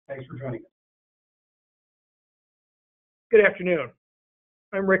Thanks for joining us. Good afternoon.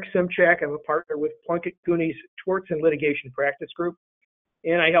 I'm Rick Simchak. I'm a partner with Plunkett Cooney's Torts and Litigation Practice Group,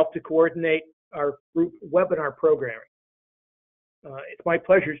 and I help to coordinate our group webinar programming. It's my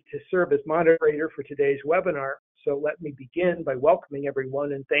pleasure to serve as moderator for today's webinar, so let me begin by welcoming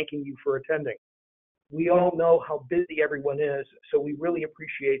everyone and thanking you for attending. We all know how busy everyone is, so we really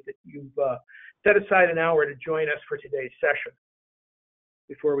appreciate that you've set aside an hour to join us for today's session.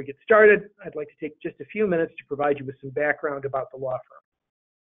 Before we get started, I'd like to take just a few minutes to provide you with some background about the law firm.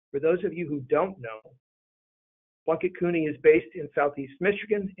 For those of you who don't know, Plunkett Cooney is based in Southeast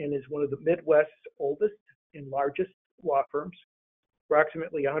Michigan and is one of the Midwest's oldest and largest law firms,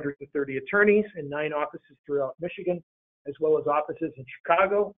 approximately 130 attorneys and 9 offices throughout Michigan, as well as offices in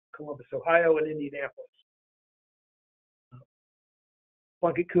Chicago, Columbus, Ohio, and Indianapolis.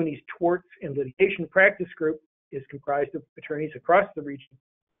 Plunkett Cooney's Torts and Litigation Practice Group is comprised of attorneys across the region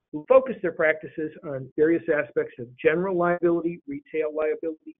who focus their practices on various aspects of general liability, retail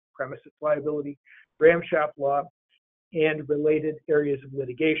liability, premises liability, dram shop law, and related areas of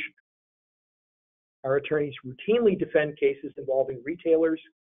litigation. Our attorneys routinely defend cases involving retailers,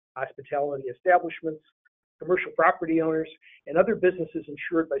 hospitality establishments, commercial property owners, and other businesses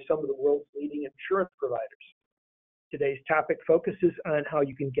insured by some of the world's leading insurance providers. Today's topic focuses on how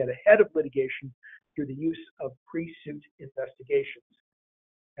you can get ahead of litigation through the use of pre-suit investigations.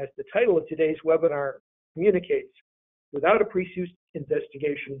 As the title of today's webinar communicates, without a pre-suit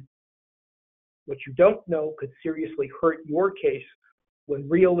investigation, what you don't know could seriously hurt your case when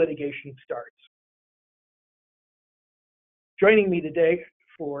real litigation starts. Joining me today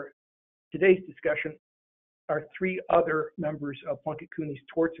for today's discussion are 3 other members of Plunkett Cooney's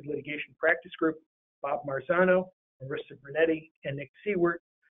Torts and Litigation Practice Group, Bob Marzano, Marissa Brunetti, and Nick Seward.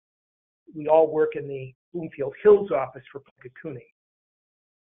 We all work in the Bloomfield Hills office for Plunkett Cooney.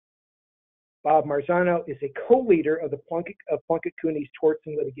 Bob Marzano is a co-leader of Plunkett Cooney's Torts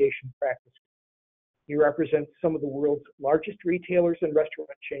and Litigation Practice. He represents some of the world's largest retailers and restaurant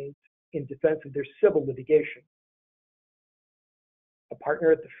chains in defense of their civil litigation. A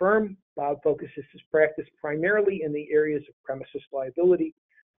partner at the firm, Bob focuses his practice primarily in the areas of premises liability,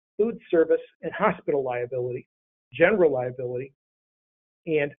 food service and hospital liability, general liability,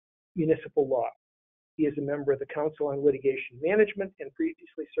 and municipal law. He is a member of the Council on Litigation Management and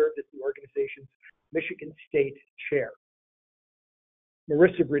previously served as the organization's Michigan State Chair.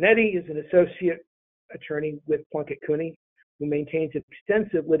 Marissa Brunetti is an associate attorney with Plunkett Cooney who maintains an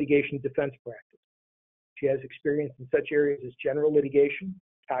extensive litigation defense practice. She has experience in such areas as general litigation,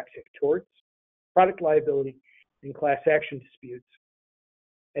 toxic torts, product liability, and class action disputes.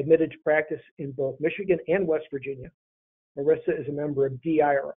 Admitted to practice in both Michigan and West Virginia, Marissa is a member of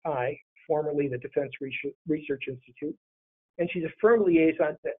DIRI, formerly the Defense Research Institute, and she's a firm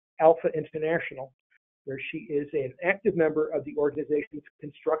liaison to Alpha International, where she is an active member of the organization's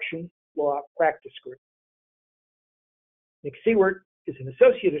Construction Law Practice Group. Nick Seward is an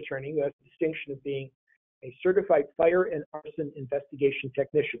associate attorney who has the distinction of being a certified fire and arson investigation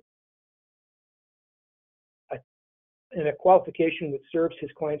technician, and a qualification which serves his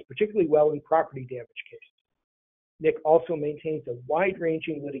clients particularly well in property damage cases. Nick also maintains a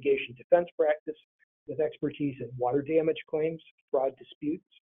wide-ranging litigation defense practice with expertise in water damage claims, fraud disputes,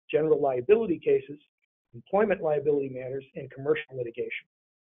 general liability cases, employment liability matters, and commercial litigation.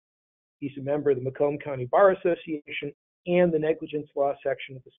 He's a member of the Macomb County Bar Association and the Negligence Law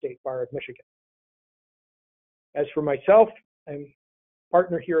section of the State Bar of Michigan. As for myself, I'm a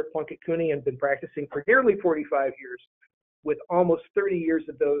partner here at Plunkett Cooney and been practicing for nearly 45 years, with almost 30 years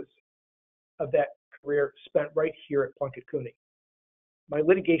of that career spent right here at Plunkett Cooney. My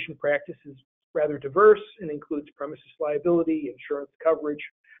litigation practice is rather diverse and includes premises liability, insurance coverage,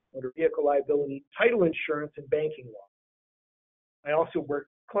 motor vehicle liability, title insurance, and banking law. I also work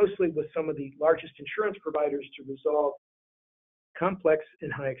closely with some of the largest insurance providers to resolve complex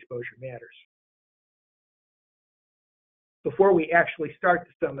and high exposure matters. Before we actually start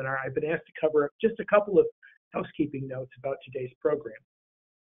the seminar, I've been asked to cover just a couple of housekeeping notes about today's program.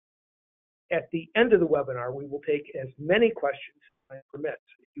 At the end of the webinar, we will take as many questions as time permits.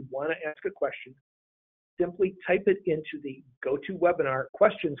 If you want to ask a question, simply type it into the GoToWebinar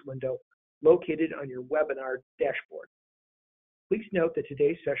questions window located on your webinar dashboard. Please note that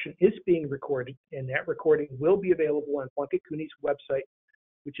today's session is being recorded, and that recording will be available on Plunkett Cooney's website,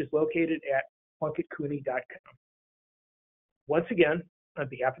 which is located at plunkettcooney.com. Once again, on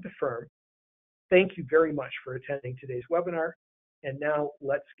behalf of the firm, thank you very much for attending today's webinar. And now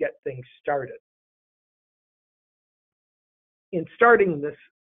let's get things started. In starting this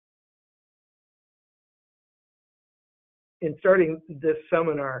in starting this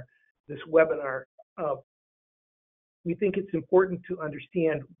seminar, this webinar, we think it's important to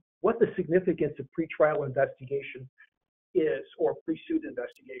understand what the significance of pretrial investigation is, or pre-suit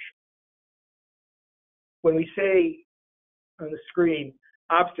investigation. When we say on the screen,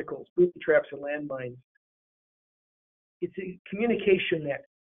 obstacles, booby traps, and landmines, it's a communication that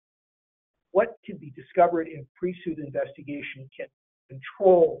what can be discovered in pre-suit investigation can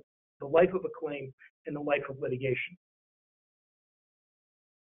control the life of a claim and the life of litigation.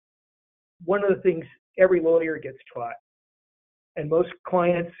 One of the things every lawyer gets taught, and most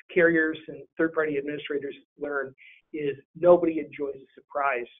clients, carriers, and third-party administrators learn, is nobody enjoys a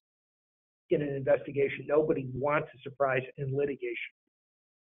surprise in an investigation. Nobody wants a surprise in litigation.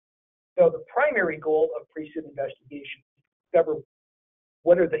 So the primary goal of pre-suit investigation is to discover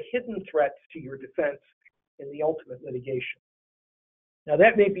what are the hidden threats to your defense in the ultimate litigation. Now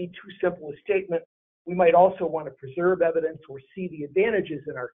that may be too simple a statement. We might also want to preserve evidence or see the advantages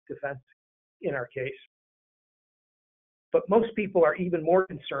in our defense in our case. But most people are even more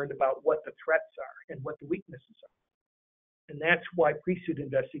concerned about what the threats are and what the weaknesses are. And that's why pre-suit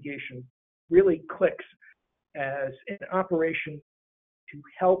investigation really clicks as an operation to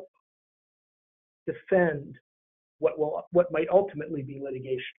help defend what might ultimately be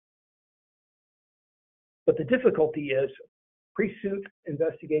litigation. But the difficulty is pre-suit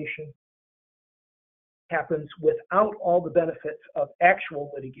investigation happens without all the benefits of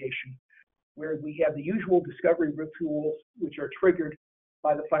actual litigation, where we have the usual discovery tools which are triggered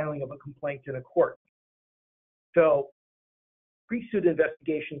by the filing of a complaint in a court. So pre-suit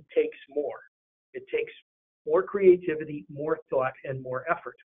investigation takes more. It takes more creativity, more thought, and more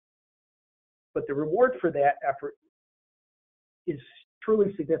effort. But the reward for that effort is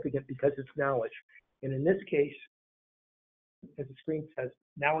truly significant because it's knowledge. And in this case, as the screen says,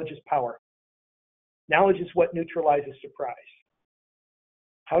 knowledge is power. Knowledge is what neutralizes surprise.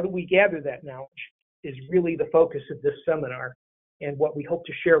 How do we gather that knowledge is really the focus of this seminar and what we hope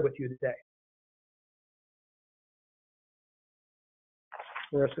to share with you today.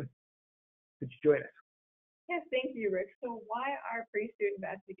 Marissa, could you join us? Yes, thank you, Rick. So why are pre-suit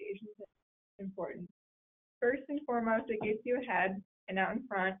investigations important? First and foremost, it gets you ahead and out in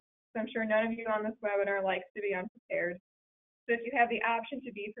front. So I'm sure none of you on this webinar likes to be unprepared. So if you have the option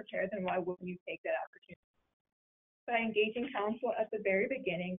to be prepared, then why wouldn't you take that opportunity? By engaging counsel at the very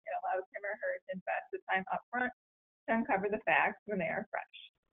beginning, it allows him or her to invest the time up front to uncover the facts when they are fresh.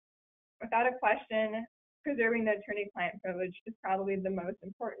 Without a question, preserving the attorney-client privilege is probably the most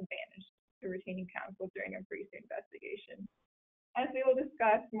important advantage to retaining counsel during a pre-suit investigation. As we will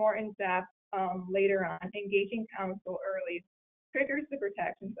discuss more in depth later on, engaging counsel early triggers the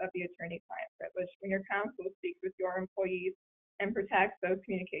protections of the attorney-client privilege when your counsel speaks with your employees and protects those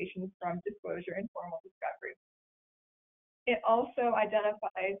communications from disclosure and formal discovery. It also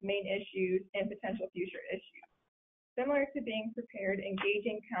identifies main issues and potential future issues. Similar to being prepared,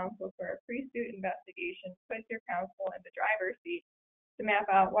 engaging counsel for a pre-suit investigation puts your counsel in the driver's seat to map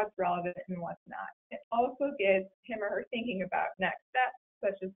out what's relevant and what's not. It also gives him or her thinking about next steps,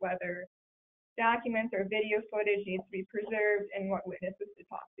 such as whether documents or video footage needs to be preserved and what witnesses to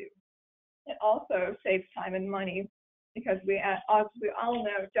talk to. It also saves time and money because we all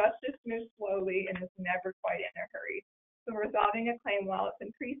know justice moves slowly and is never quite in a hurry. So resolving a claim while it's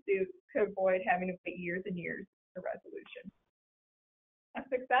in pre-suit could avoid having to wait years and years for resolution. A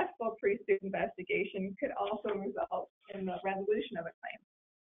successful pre-suit investigation could also result in the resolution of a claim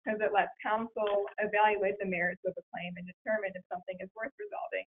because it lets counsel evaluate the merits of a claim and determine if something is worth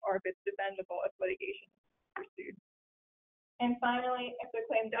resolving or if it's defendable if litigation is pursued. And finally, if the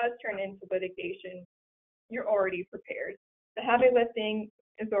claim does turn into litigation, you're already prepared. The heavy lifting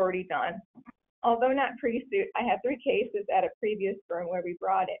is already done. Although not pre-suit, I have 3 cases at a previous firm where we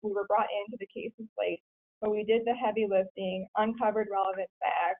were brought into the cases late, but we did the heavy lifting, uncovered relevant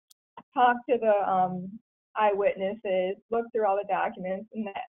facts, talked to the eyewitnesses, looked through all the documents, and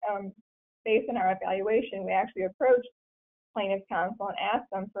that, based on our evaluation, we actually approached plaintiff's counsel and asked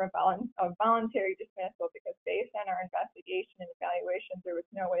them for a voluntary dismissal because based on our investigation and evaluation, there was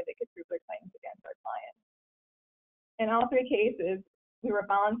no way they could prove their claims against our client. In all 3 cases, we were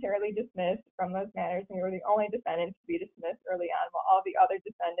voluntarily dismissed from those matters, and we were the only defendants to be dismissed early on, while all the other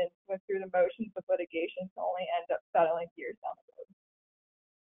defendants went through the motions of litigation to only end up settling years down the road.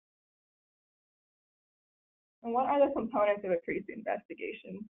 And what are the components of a pre-suit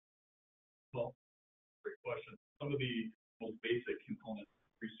investigation? Well, great question. Some of the most basic components of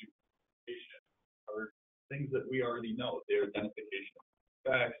pre-suit investigation are things that we already know. They're identification of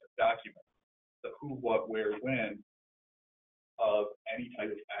facts, documents, the who, what, where, when, of any type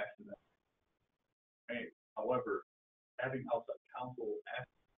of accident. Right? However, having outside counsel ask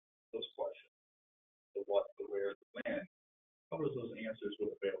those questions, the what, the where, the when, covers those answers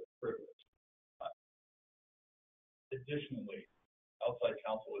with a veil of privilege. Additionally, outside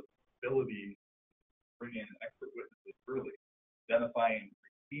counsel has the ability to bring in expert witnesses early, identifying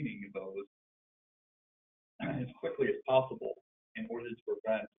and retaining those as quickly as possible in order to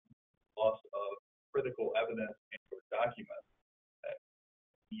prevent loss of critical evidence and or documents that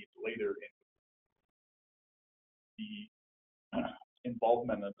need later in the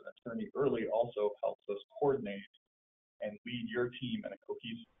involvement of an attorney early also helps us coordinate and lead your team in a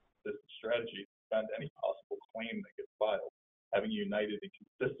cohesive business strategy to prevent any possible claim that gets filed. Having a united and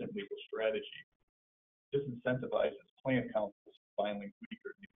consistent legal strategy disincentivizes plaintiff counsels filing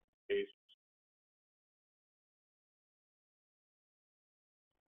weaker cases.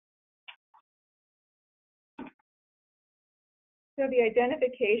 So the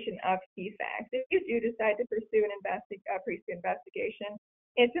identification of key facts. If you do decide to pursue an pre-suit investigation,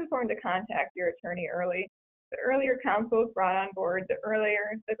 it's important to contact your attorney early. The earlier counsel is brought on board, the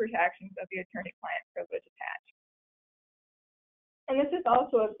earlier the protections of the attorney-client privilege attach. And this is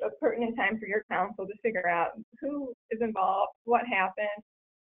also a pertinent time for your counsel to figure out who is involved, what happened,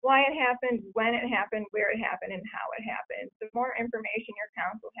 why it happened, when it happened, where it happened, and how it happened. The more information your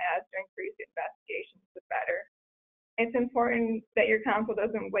counsel has during pre-suit investigations, the better. It's important that your counsel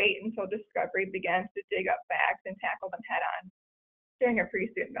doesn't wait until discovery begins to dig up facts and tackle them head-on during a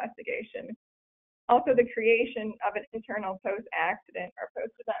pre-suit investigation. Also, the creation of an internal post-accident or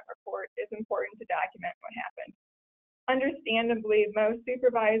post-event report is important to document what happened. Understandably, most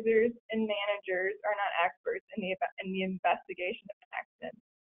supervisors and managers are not experts in the investigation of an accident.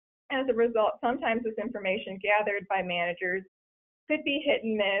 As a result, sometimes this information gathered by managers could be hit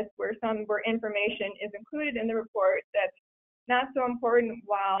and miss, where information is included in the report that's not so important,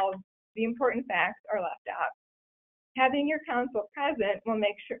 while the important facts are left out. Having your counsel present will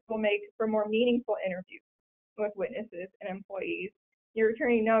make for more meaningful interviews with witnesses and employees. Your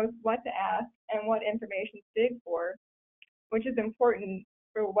attorney knows what to ask and what information to dig for, which is important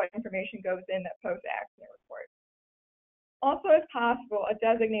for what information goes in that post-accident report. Also, if possible, a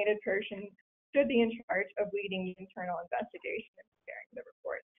designated person should be in charge of leading the internal investigation and preparing the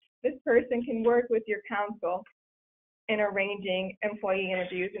report. This person can work with your counsel in arranging employee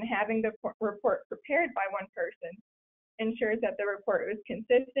interviews, and having the report prepared by one person ensures that the report is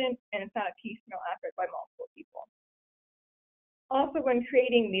consistent and it's not a piecemeal effort by multiple people. Also, when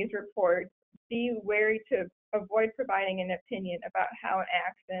creating these reports, be wary to avoid providing an opinion about how an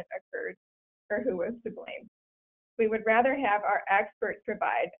accident occurred or who was to blame. We would rather have our experts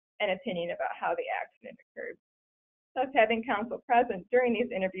provide an opinion about how the accident occurred. Thus, having counsel present during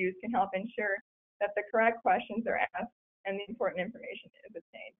these interviews can help ensure that the correct questions are asked and the important information is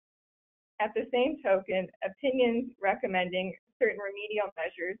obtained. At the same token, opinions recommending certain remedial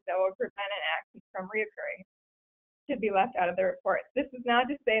measures that will prevent an accident from reoccurring should be left out of the report. This is not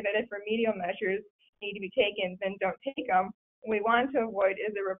to say that if remedial measures need to be taken, then don't take them. What we want to avoid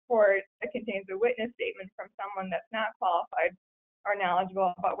is a report that contains a witness statement from someone that's not qualified or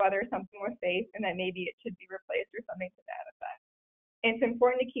knowledgeable about whether something was safe and that maybe it should be replaced or something to that effect. It's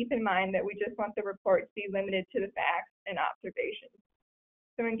important to keep in mind that we just want the report to be limited to the facts and observations.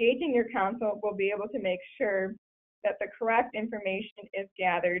 So engaging your counsel will be able to make sure that the correct information is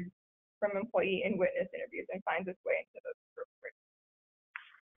gathered from employee and witness interviews and finds its way into those reports.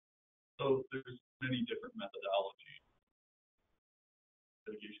 So there's many different methodologies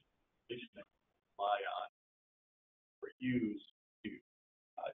litigation that rely on or use to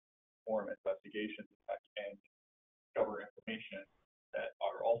perform investigations and discover information that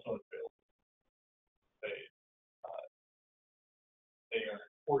are also available. They are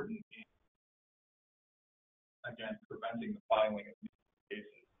important in, again, preventing the filing of these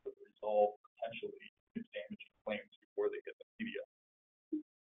cases that resolve potentially damaging claims before they get the media.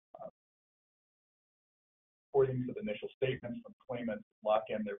 According to the initial statements from claimants, lock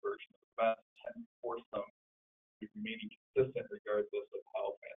in their version of events and force them to remaining consistent regardless of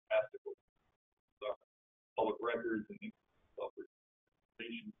how fantastical the public records and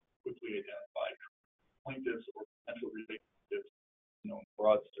self-representation quickly identify plaintiffs or potential relationships known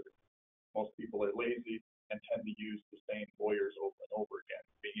fraudsters. Most people are lazy and tend to use the same lawyers over and over again.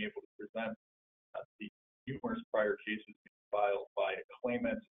 Being able to present the numerous prior cases being filed by a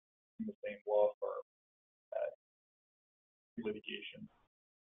claimant in the same law firm, litigation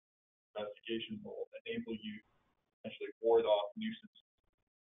investigation will enable you to essentially ward off nuisance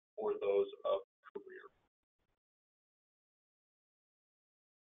or those of career.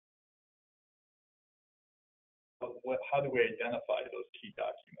 But how do we identify those key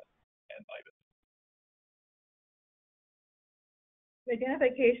documents and items?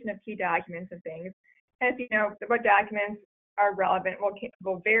 Identification of key documents and things. As you know, what documents are relevant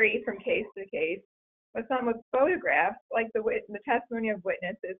will vary from case to case. But some with photographs, like the testimony of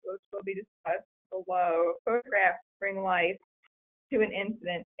witnesses, which will be discussed below, photographs bring life to an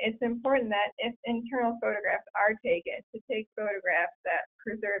incident. It's important that if internal photographs are taken, to take photographs that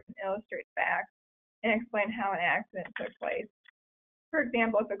preserve and illustrate facts and explain how an accident took place. For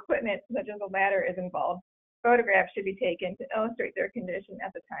example, if equipment such as a ladder is involved, photographs should be taken to illustrate their condition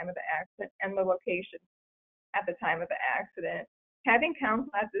at the time of the accident and the location at the time of the accident. Having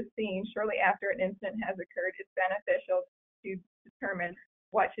counsel at the scene shortly after an incident has occurred is beneficial to determine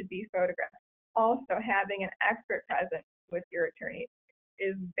what should be photographed. Also, having an expert present with your attorney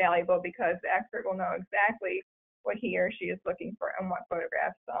is valuable because the expert will know exactly what he or she is looking for and what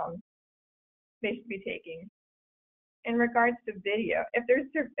photographs they should be taking. In regards to video, if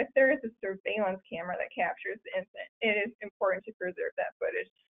there is a surveillance camera that captures the incident, it is important to preserve that footage.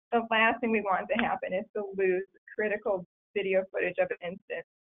 The last thing we want to happen is to lose critical video footage of an incident.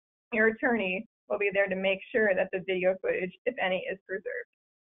 Your attorney will be there to make sure that the video footage, if any, is preserved.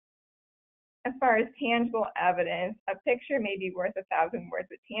 As far as tangible evidence, a picture may be worth 1,000 words,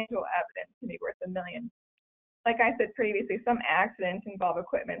 but tangible evidence can be worth 1,000,000. Like I said previously, some accidents involve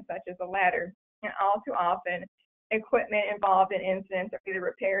equipment such as a ladder, and all too often, equipment involved in incidents are either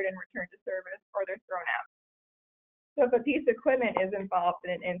repaired and returned to service or they're thrown out. So if a piece of equipment is involved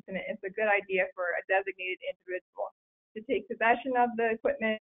in an incident, it's a good idea for a designated individual to take possession of the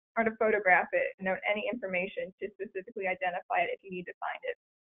equipment or to photograph it and note any information to specifically identify it if you need to find it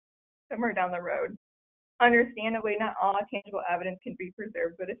somewhere down the road. Understandably, not all tangible evidence can be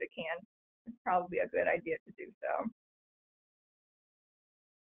preserved, but if it can, it's probably a good idea to do so.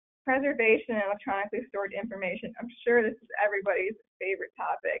 Preservation and electronically stored information. I'm sure this is everybody's favorite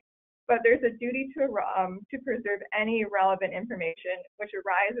topic, but there's a duty to preserve any relevant information which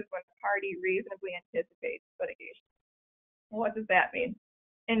arises when a party reasonably anticipates litigation. What does that mean?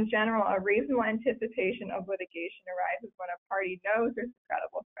 In general, a reasonable anticipation of litigation arises when a party knows there's a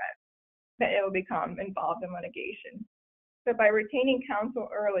credible threat that it will become involved in litigation. So by retaining counsel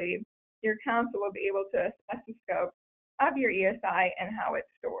early, your counsel will be able to assess the scope of your ESI and how it's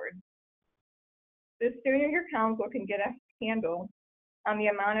stored. The sooner your counsel can get a handle on the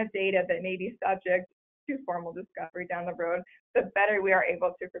amount of data that may be subject to formal discovery down the road, the better we are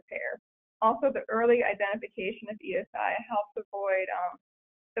able to prepare. Also, the early identification of ESI helps avoid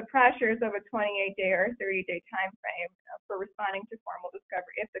the pressures of a 28-day or 30-day time frame for responding to formal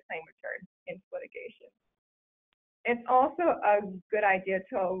discovery if the claim returns into litigation. It's also a good idea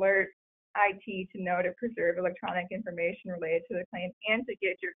to alert IT to know to preserve electronic information related to the claim and to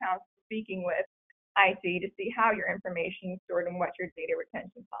get your counsel speaking with IT to see how your information is stored and what your data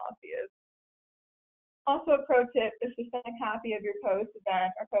retention policy is. Also, a pro tip is to send a copy of your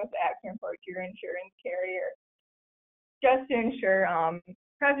post-event or post-action report to your insurance carrier just to ensure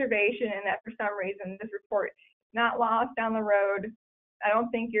preservation and that for some reason this report is not lost down the road. I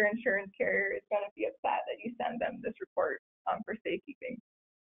don't think your insurance carrier is going to be upset that you send them this report for safekeeping.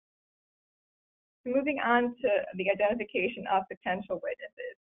 Moving on to the identification of potential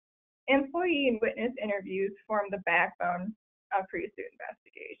witnesses. Employee and witness interviews form the backbone of pre-suit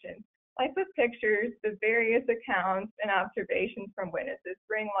investigation. Like with pictures, the various accounts and observations from witnesses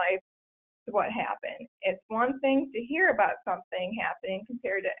bring life to what happened. It's one thing to hear about something happening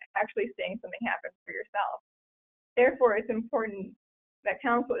compared to actually seeing something happen for yourself. Therefore, it's important that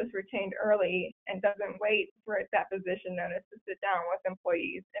counsel is retained early and doesn't wait for a deposition notice to sit down with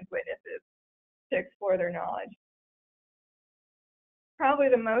employees and witnesses to explore their knowledge. Probably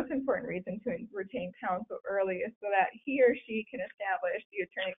the most important reason to retain counsel early is so that he or she can establish the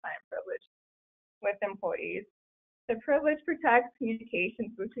attorney-client privilege with employees. The privilege protects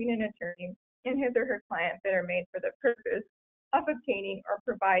communications between an attorney and his or her client that are made for the purpose of obtaining or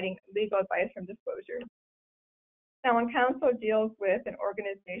providing legal advice from disclosure. Now, when counsel deals with an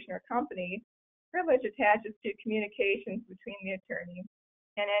organization or company, privilege attaches to communications between the attorney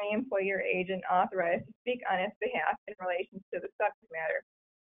and any employee or agent authorized to speak on its behalf in relation to the subject matter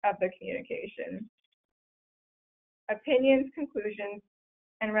of the communication. Opinions, conclusions,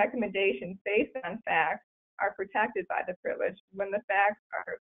 and recommendations based on facts are protected by the privilege when the facts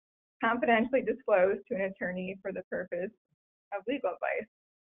are confidentially disclosed to an attorney for the purpose of legal advice.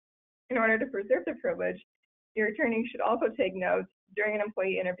 In order to preserve the privilege, your attorney should also take notes during an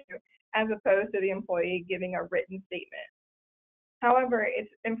employee interview as opposed to the employee giving a written statement. However,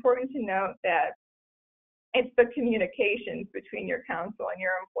 it's important to note that it's the communications between your counsel and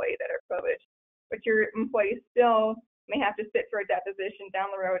your employee that are privileged, but your employee still may have to sit for a deposition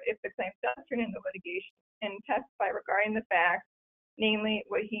down the road if the claim does turn into litigation and testify regarding the facts namely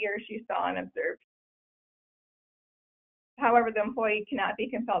what he or she saw and observed. However, the employee cannot be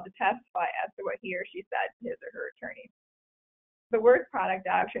compelled to testify as to what he or she said to his or her attorney. The work product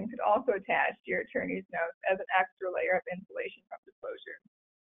doctrine could also attach to your attorney's notes as an extra layer of insulation from disclosure.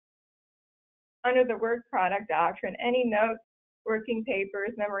 Under the work product doctrine, any notes, working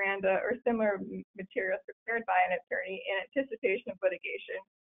papers, memoranda, or similar materials prepared by an attorney in anticipation of litigation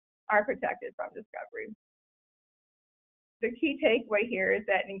are protected from discovery. The key takeaway here is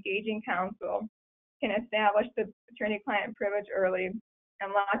that engaging counsel can establish the attorney-client privilege early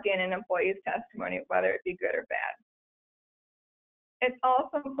and lock in an employee's testimony, whether it be good or bad. It's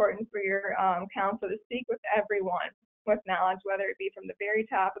also important for your counsel to speak with everyone with knowledge, whether it be from the very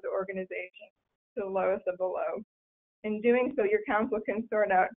top of the organization to the lowest of the low. In doing so, your counsel can sort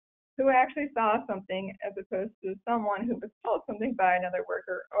out who actually saw something as opposed to someone who was told something by another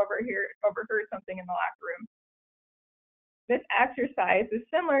worker or overheard something in the locker room. This exercise is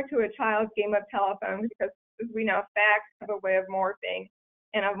similar to a child's game of telephone because, as we know, facts have a way of morphing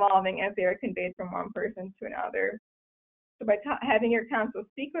and evolving as they are conveyed from one person to another. So by having your counsel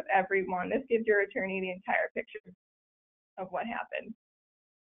speak with everyone, this gives your attorney the entire picture of what happened.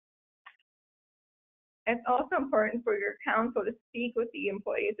 It's also important for your counsel to speak with the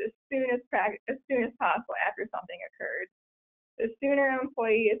employees as soon as possible after something occurred. The sooner an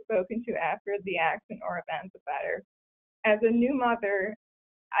employee is spoken to after the accident or event, the better. As a new mother,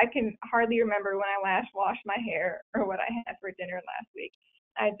 I can hardly remember when I last washed my hair or what I had for dinner last week.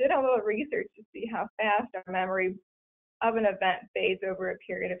 I did a little research to see how fast our memory of an event fades over a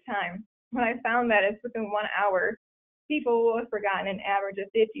period of time. When I found that it's within 1 hour, people will have forgotten an average of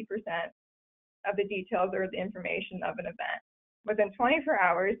 50% of the details or the information of an event. Within 24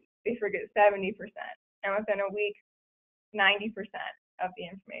 hours, they forget 70%, and within a week, 90% of the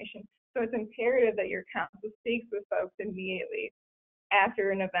information. So it's imperative that your counsel speaks with folks immediately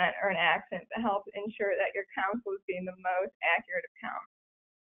after an event or an accident to help ensure that your counsel is getting the most accurate account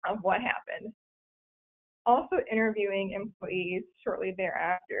of what happened. Also, interviewing employees shortly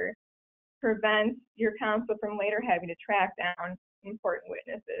thereafter prevents your counsel from later having to track down important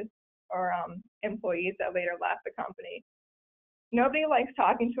witnesses or employees that later left the company. Nobody likes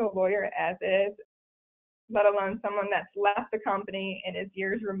talking to a lawyer as is, let alone someone that's left the company and is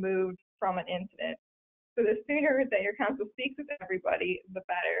years removed from an incident. So the sooner that your counsel speaks with everybody, the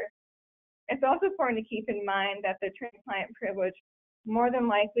better. It's also important to keep in mind that the attorney-client privilege more than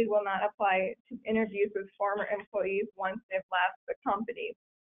likely will not apply to interviews with former employees once they've left the company.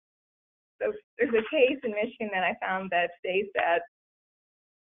 So there's a case in Michigan that I found that states that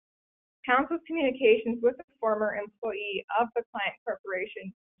counsel's communications with a former employee of the client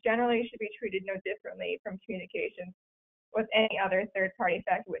corporation generally should be treated no differently from communications with any other third-party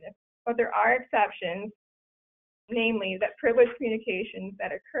fact witness. But there are exceptions, namely that privileged communications that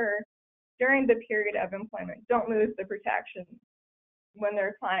occur during the period of employment don't lose the protection when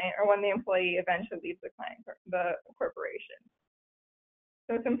their client or when the employee eventually leaves the corporation.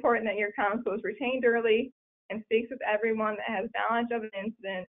 So it's important that your counsel is retained early and speaks with everyone that has knowledge of an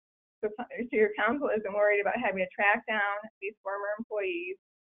incident, so your counsel isn't worried about having to track down these former employees.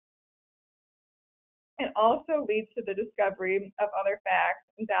 It also leads to the discovery of other facts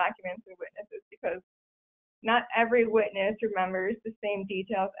and documents and witnesses because not every witness remembers the same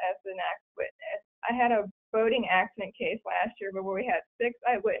details as the next witness. I had a boating accident case last year where we had 6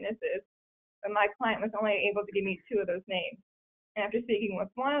 eyewitnesses, but my client was only able to give me 2 of those names. And after speaking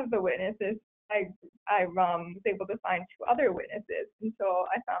with one of the witnesses, I was able to find 2 other witnesses until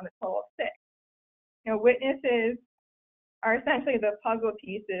I found a total of 6. Witnesses are essentially the puzzle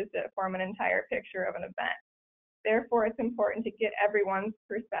pieces that form an entire picture of an event. Therefore, it's important to get everyone's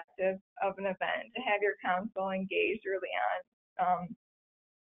perspective of an event, to have your counsel engaged early on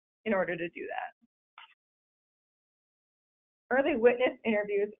in order to do that. Early witness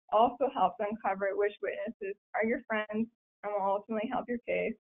interviews also help uncover which witnesses are your friends and will ultimately help your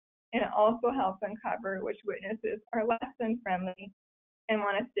case. And it also helps uncover which witnesses are less than friendly and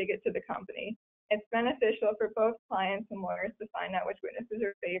want to stick it to the company. It's beneficial for both clients and lawyers to find out which witnesses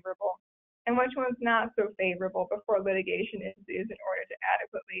are favorable and which ones not so favorable before litigation ensues in order to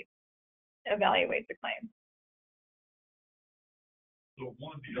adequately evaluate the claim. So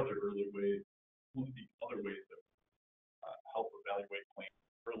one of the other ways that help evaluate claims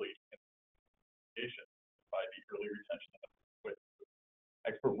early in litigation is by the early retention of witnesses.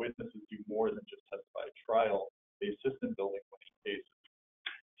 Expert witnesses do more than just testify at trial. They assist in building winning cases.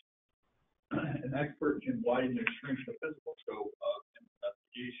 An expert can widen or shrink the physical scope of an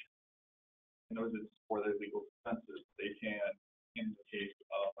investigation in order to support their legal defenses. They can, in the case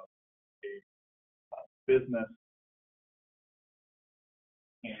of a business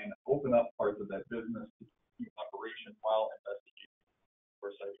can open up parts of that business to keep operation while investigating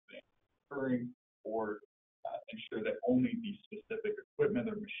or site exam occurring, or ensure that only the specific equipment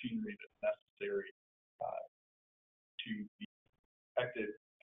or machinery that's necessary to be detected and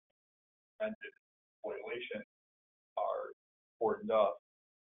prevented violation are cordoned up.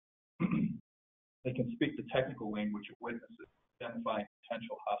 They can speak the technical language of witnesses, identifying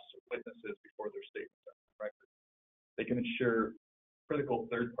potential hostile witnesses before their statements are on record. They can ensure critical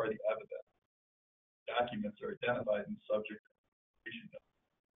third-party evidence. Documents are identified and subject to information.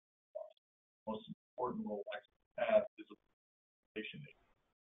 The most important role experts have is a presentation.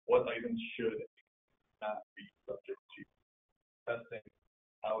 What items should not be subject to testing,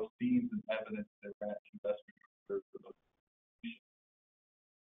 how scenes and evidence thereat can best be preserved for those.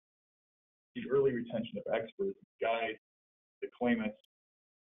 The early retention of experts guide the claimants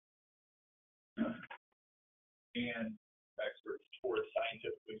and experts toward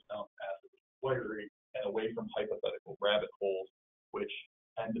scientifically sound paths of inquiry and away from hypothetical rabbit holes, which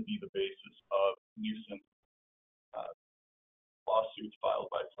tend to be the basis of nuisance lawsuits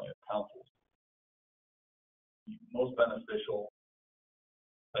filed by plaintiff counsels. The most beneficial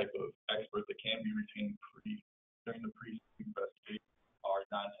type of expert that can be retained during the pre-suit investigation are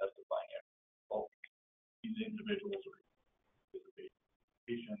non-testifying experts. Well, these individuals are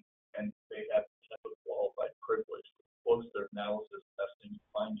participation and they have qualified privilege to disclose their analysis, testing, and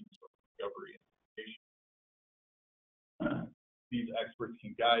findings of discovery and investigation. These experts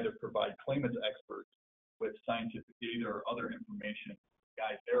can guide or provide claimants experts with scientific data or other information to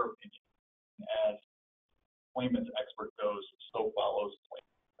guide their opinion. And as claimant's expert goes, so follows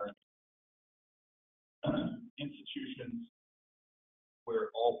claimant's attorney. Institutions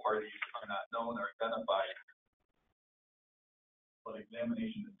where all parties are not known or identified, but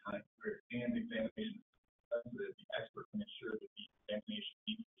examination is time and examination is sensitive, the expert can ensure that the examination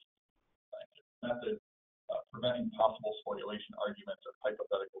meets the scientific method, preventing possible spoliation arguments or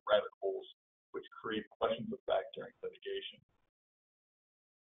hypothetical rabbit holes, which create questions of fact during litigation.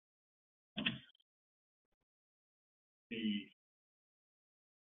 This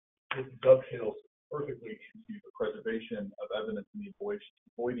dovetails perfectly into the preservation of evidence and the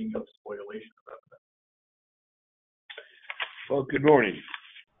avoiding of spoliation of evidence. Well, good morning.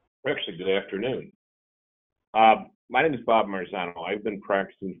 Actually, good afternoon. My name is Bob Marzano. I've been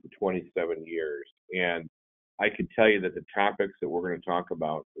practicing for 27 years, and I can tell you that the topics that we're going to talk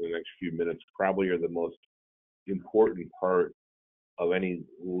about in the next few minutes probably are the most important part of any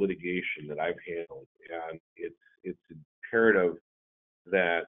litigation that I've handled, and it's imperative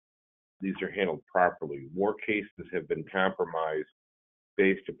that these are handled properly. More cases have been compromised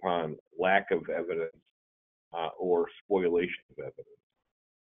based upon lack of evidence or spoliation of evidence.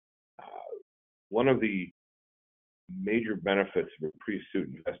 One of the major benefits of a pre-suit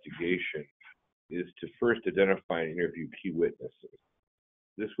investigation is to first identify and interview key witnesses.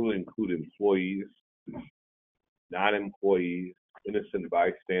 This will include employees, non-employees, innocent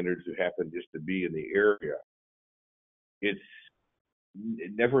bystanders who happen just to be in the area. It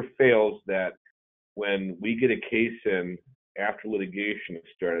never fails that when we get a case in after litigation has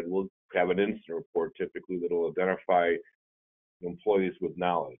started, we'll have an incident report typically that will identify employees with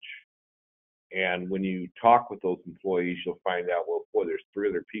knowledge. And when you talk with those employees, you'll find out, well, boy, there's 3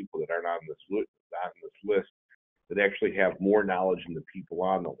 other people that aren't on this list that actually have more knowledge than the people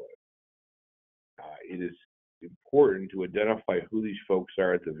on the list. It is important to identify who these folks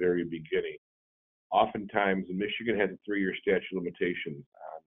are at the very beginning. Oftentimes, Michigan has a 3-year statute of limitations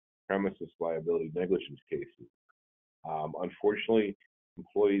on premises liability negligence cases. Unfortunately,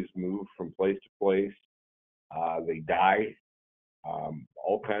 employees move from place to place. They die.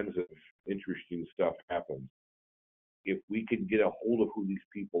 All kinds of interesting stuff happens. If we can get a hold of who these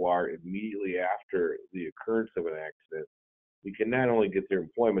people are immediately after the occurrence of an accident, we can not only get their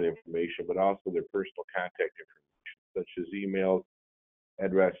employment information, but also their personal contact information, such as emails,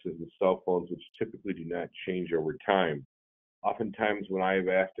 addresses, and cell phones, which typically do not change over time. Oftentimes, when I have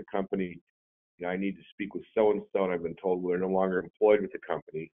asked a company, I need to speak with so-and-so, and I've been told we're no longer employed with the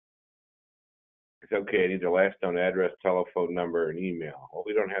company, it's okay, I need their last known address, telephone number, and email. Well,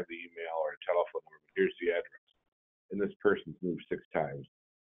 we don't have the email or a telephone number, but here's the address. And this person's moved 6 times.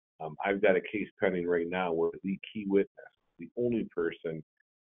 I've got a case pending right now where the key witness, the only person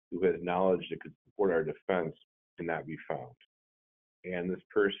who has knowledge that could support our defense, cannot be found. And this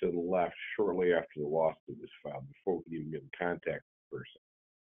person left shortly after the lawsuit was filed, before we could even get in contact with the person.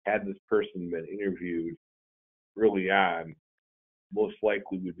 Had this person been interviewed early on, most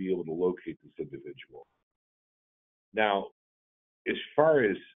likely we'd be able to locate this individual. Now, as far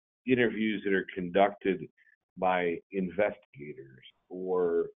as interviews that are conducted by investigators,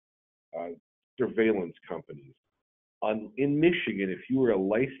 or surveillance companies. In Michigan, if you were a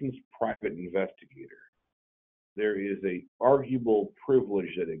licensed private investigator, there is a arguable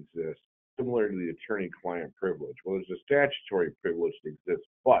privilege that exists, similar to the attorney-client privilege. Well, there's a statutory privilege that exists,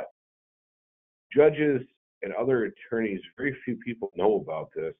 but judges and other attorneys, very few people know about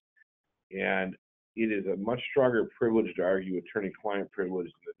this, and it is a much stronger privilege to argue attorney-client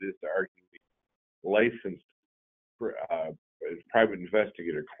privilege than it is to argue licensed private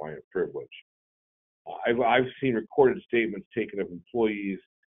investigator client privilege. I've seen recorded statements taken of employees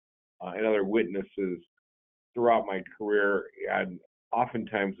and other witnesses throughout my career, and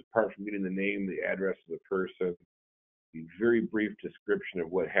oftentimes, apart from getting the name, the address of the person, the very brief description of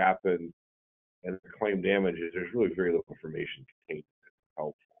what happened, and the claim damages, there's really very little information contained that's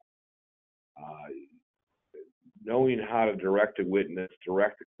helpful. Knowing how to direct a witness,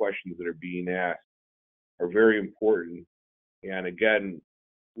 direct the questions that are being asked, are very important. And again,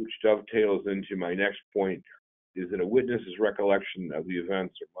 which dovetails into my next point, is that a witness's recollection of the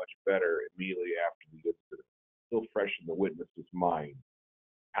events are much better immediately after the incident. Still fresh in the witness's mind.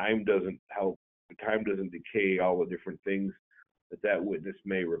 Time doesn't help. Time doesn't decay all the different things that witness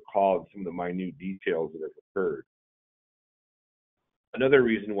may recall and some of the minute details that have occurred. Another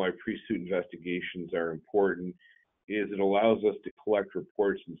reason why pre-suit investigations are important is it allows us to collect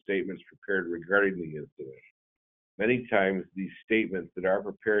reports and statements prepared regarding the incident. Many times, these statements that are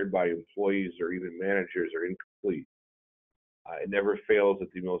prepared by employees or even managers are incomplete. It never fails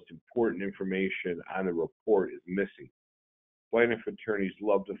that the most important information on the report is missing. Plaintiff attorneys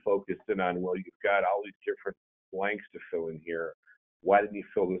love to focus in on, well, you've got all these different blanks to fill in here. Why didn't you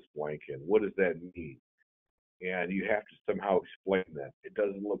fill this blank in? What does that mean? And you have to somehow explain that. It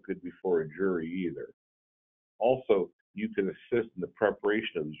doesn't look good before a jury either. Also, you can assist in the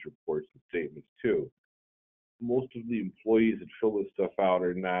preparation of these reports and statements too. Most of the employees that fill this stuff out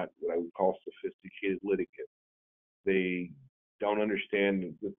are not what I would call sophisticated litigants. They don't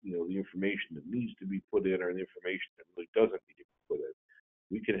understand the information that needs to be put in or the information that really doesn't need to be put in.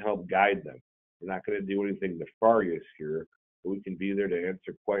 We can help guide them. We're not going to do anything nefarious here, but we can be there to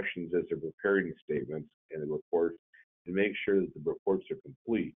answer questions as they're preparing the statements and the reports and make sure that the reports are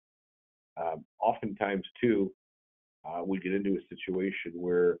complete. Oftentimes, too, we get into a situation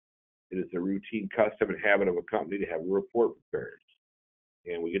where it is a routine custom and habit of a company to have a report prepared.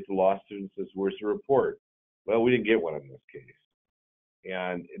 And we get the lawsuit and says, where's the report? Well, we didn't get one in this case.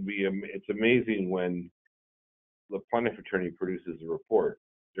 And it's amazing when the plaintiff attorney produces a report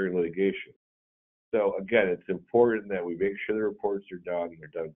during litigation. So again, it's important that we make sure the reports are done,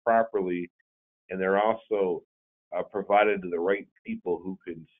 they're done properly, and they're also provided to the right people who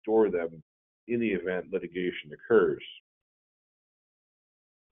can store them in the event litigation occurs.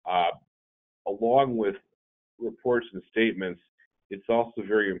 Along with reports and statements, it's also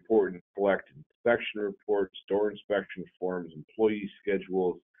very important to collect inspection reports, store inspection forms, employee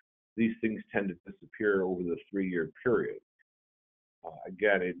schedules. These things tend to disappear over the 3-year period.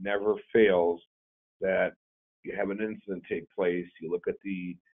 Again, it never fails that you have an incident take place, you look at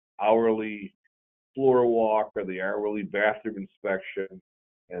the hourly floor walk or the hourly bathroom inspection,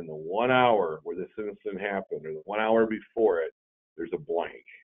 and the 1 hour where this incident happened or the 1 hour before it, there's a blank.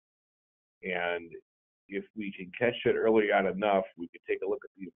 And if we can catch it early on enough, we can take a look at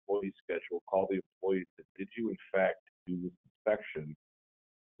the employee schedule, call the employees, did you in fact do this inspection?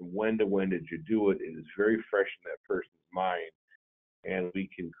 From when to when did you do it? It is very fresh in that person's mind, and we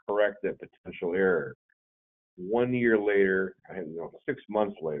can correct that potential error. 1 year later, 6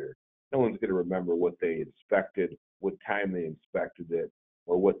 months later, no one's going to remember what they inspected, what time they inspected it,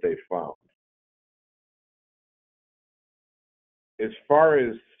 or what they found. As far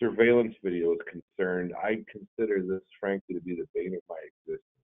as surveillance video is concerned, I consider this, frankly, to be the bane of my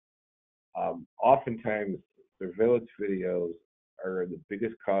existence. Oftentimes, surveillance videos are the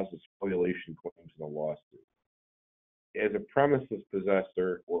biggest cause of spoliation claims in a lawsuit. As a premises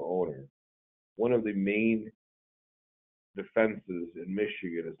possessor or owner, one of the main defenses in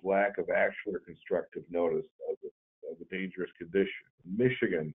Michigan is lack of actual or constructive notice of a dangerous condition. In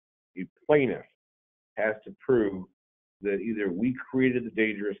Michigan, a plaintiff has to prove that either we created the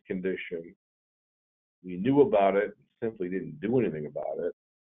dangerous condition, we knew about it, simply didn't do anything about it,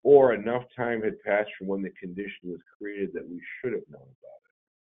 or enough time had passed from when the condition was created that we should have known about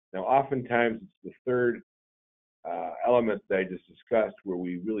it. Now, oftentimes, it's the third element that I just discussed where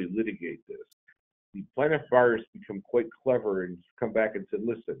we really litigate this. The plaintiff bars become quite clever and come back and said,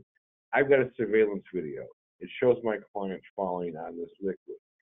 listen, I've got a surveillance video. It shows my client falling on this liquid.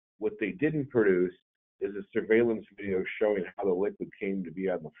 What they didn't produce is a surveillance video showing how the liquid came to be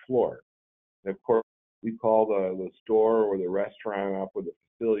on the floor. And of course, we call the store or the restaurant up or the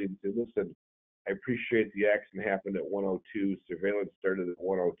facility and say, listen, I appreciate the accident happened at 102. Surveillance started at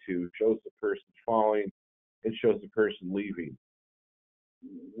 102. Shows the person falling. It shows the person leaving.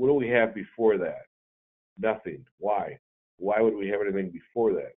 What do we have before that? Nothing. Why? Why would we have anything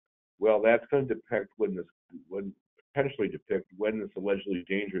before that? Well, that's going to potentially depict when this allegedly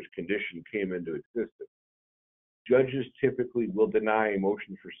dangerous condition came into existence. Judges typically will deny a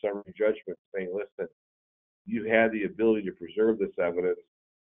motion for summary judgment, saying, listen, you had the ability to preserve this evidence,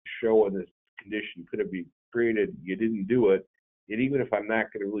 show when this condition could have been created, you didn't do it, and even if I'm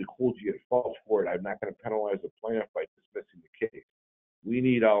not going to really hold you at fault for it, I'm not going to penalize the plaintiff by dismissing the case. We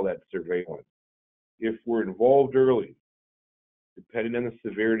need all that surveillance. If we're involved early, depending on the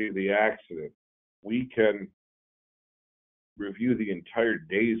severity of the accident, we can review the entire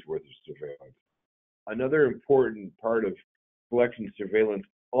day's worth of surveillance. Another important part of collecting surveillance,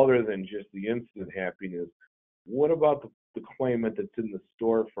 other than just the incident happening, is what about the claimant that's in the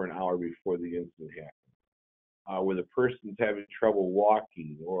store for an hour before the incident happened, where the person's having trouble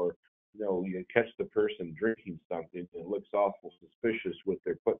walking, or you catch the person drinking something and it looks awful suspicious what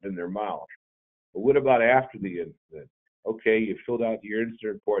they're putting in their mouth. But what about after the incident? Okay, you filled out your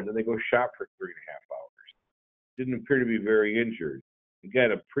incident report, and then they go shop for 3.5 hours. Didn't appear to be very injured.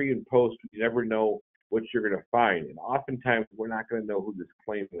 Again, a pre and post, you never know what you're going to find. And oftentimes, we're not going to know who this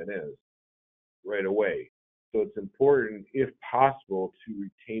claimant is right away. So it's important, if possible, to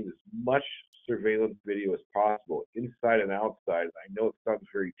retain as much surveillance video as possible, inside and outside. I know it sounds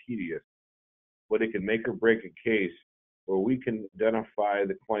very tedious, but it can make or break a case where we can identify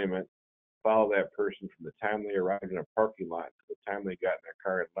the claimant, follow that person from the time they arrived in a parking lot to the time they got in their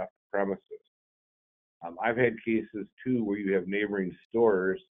car and left the premises. I've had cases too where you have neighboring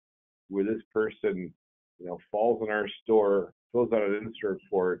stores where this person, falls in our store, fills out an incident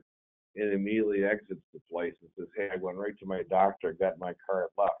report, and immediately exits the place and says, hey, I went right to my doctor, I got in my car and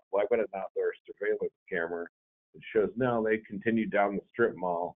left. Well, I went out there, a surveillance camera that shows no, they continued down the strip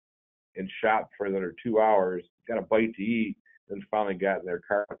mall and shopped for another 2 hours, got a bite to eat, then finally got in their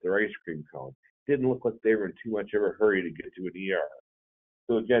car with their ice cream cone. Didn't look like they were in too much of a hurry to get to an ER.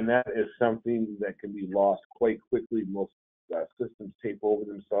 So again, that is something that can be lost quite quickly. Most systems tape over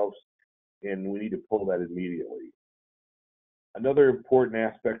themselves, and we need to pull that immediately. Another important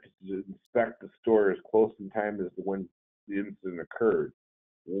aspect is to inspect the store as close in time as when the incident occurred.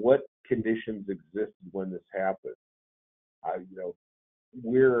 What conditions existed when this happened?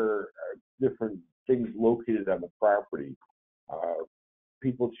 Where are different things located on the property?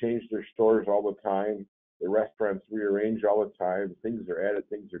 People change their stores all the time. The restaurants rearrange all the time. Things are added,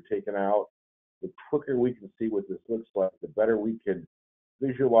 things are taken out. The quicker we can see what this looks like, the better we can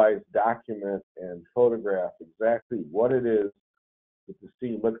visualize, document, and photograph exactly what it is that the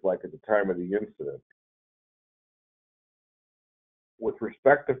scene looked like at the time of the incident. With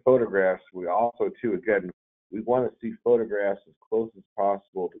respect to photographs, we also, too, again, we want to see photographs as close as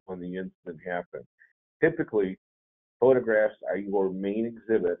possible to when the incident happened. Typically, photographs are your main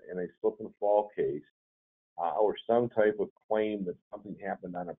exhibit in a slip and fall case, or some type of claim that something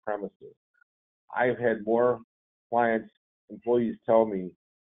happened on a premises. I've had more clients, employees tell me,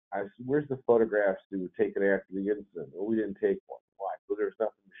 I said, where's the photographs that were taken after the incident? Well, we didn't take one. Why? Well, there's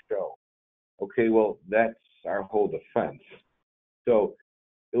nothing to show. Okay, well, that's our whole defense. So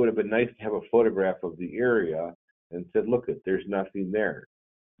it would have been nice to have a photograph of the area and said, look, there's nothing there.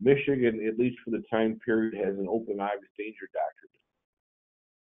 Michigan, at least for the time period, has an open obvious danger doctrine.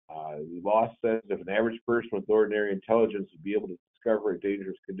 The law says if an average person with ordinary intelligence would be able to discover a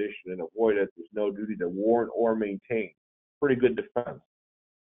dangerous condition and avoid it, there's no duty to warn or maintain. Pretty good defense.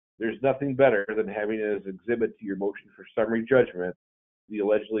 There's nothing better than having as exhibit to your motion for summary judgment the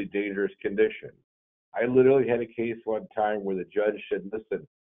allegedly dangerous condition. I literally had a case one time where the judge said, listen,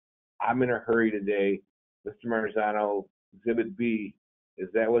 I'm in a hurry today. Mr. Marzano, exhibit B, is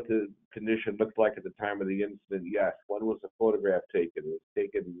that what the condition looked like at the time of the incident? Yes. When was the photograph taken? It was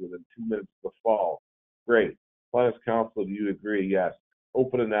taken within 2 minutes of the fall. Great. Plaintiff's counsel, do you agree? Yes.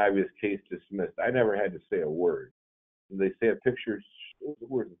 Open and obvious, case dismissed. I never had to say a word. When they say a picture is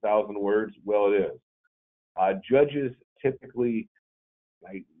worth 1,000 words, well, it is. Judges typically,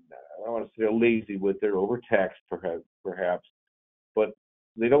 I don't want to say they're lazy, but they're overtaxed perhaps, but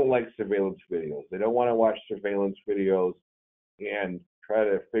they don't like surveillance videos. They don't want to watch surveillance videos and try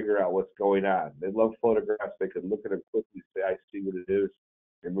to figure out what's going on. They love photographs. They can look at them quickly, say, I see what it is,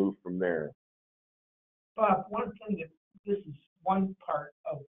 and move from there. Bob, one thing that this is one part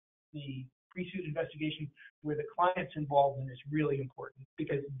of the pre-suit investigation where the client's involvement is really important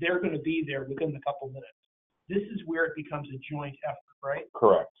because they're going to be there within a couple minutes. This is where it becomes a joint effort, right?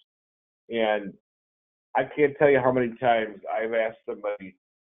 Correct. And I can't tell you how many times I've asked somebody,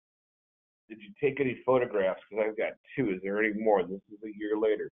 did you take any photographs? Because I've got 2. Is there any more? This is a year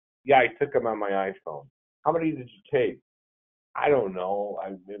later. Yeah, I took them on my iPhone. How many did you take? I don't know.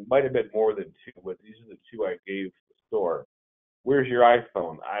 It might have been more than 2, but these are the 2 I gave the store. Where's your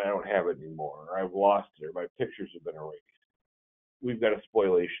iPhone? I don't have it anymore, or I've lost it, or my pictures have been erased. We've got a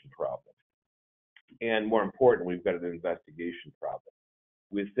spoliation problem. And more important, we've got an investigation problem.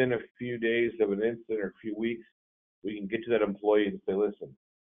 Within a few days of an incident or a few weeks, we can get to that employee and say, listen,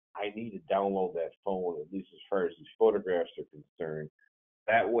 I need to download that phone, at least as far as these photographs are concerned.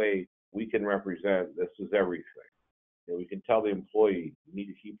 That way, we can represent this is everything. We can tell the employee, you need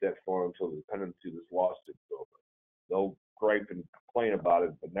to keep that phone until the pendency of this lawsuit's over. They'll gripe and complain about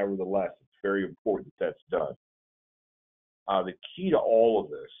it, but nevertheless, it's very important that that's done. The key to all of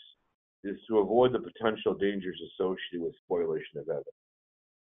this is to avoid the potential dangers associated with spoliation of evidence.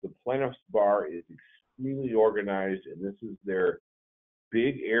 The plaintiff's bar is extremely organized, and this is their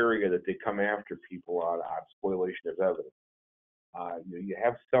big area that they come after people on spoliation of evidence. You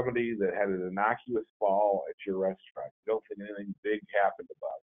have somebody that had an innocuous fall at your restaurant. You don't think anything big happened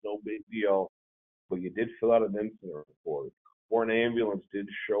about it. No big deal, but you did fill out an incident report, or an ambulance did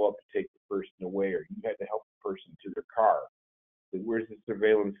show up to take the person away, or you had to help the person to their car. So where's the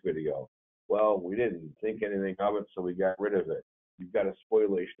surveillance video? Well, we didn't think anything of it, so we got rid of it. You've got a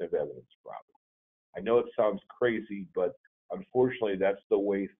spoliation of evidence problem. I know it sounds crazy, but unfortunately, that's the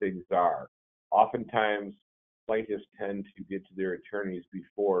way things are. Oftentimes, plaintiffs tend to get to their attorneys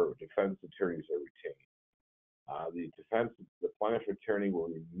before defense attorneys are retained. The plaintiff attorney will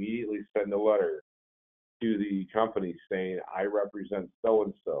immediately send a letter to the company saying, I represent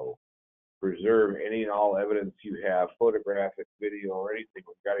so-and-so. Preserve any and all evidence you have, photographic, video, or anything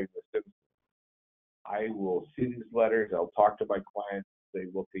regarding this incident. I will see these letters. I'll talk to my client and say,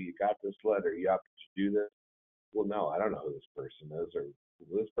 look, you got this letter. Yep, did you do this? Well, no, I don't know who this person is, or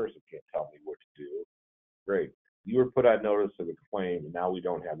this person can't tell me what to do. Great. You were put on notice of a claim, and now we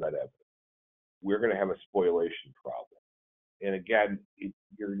don't have that evidence. We're going to have a spoliation problem. And again,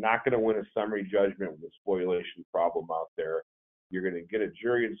 you're not going to win a summary judgment with a spoliation problem out there. You're going to get a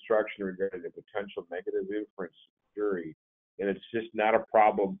jury instruction regarding a potential negative inference to the jury, and it's just not a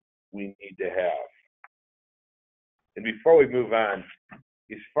problem we need to have. And before we move on,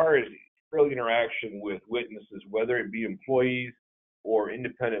 as far as early interaction with witnesses, whether it be employees or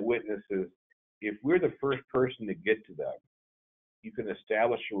independent witnesses, if we're the first person to get to them, you can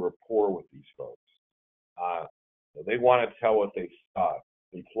establish a rapport with these folks. They want to tell what they saw.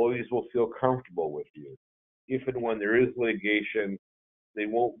 Employees will feel comfortable with you. If and when there is litigation, they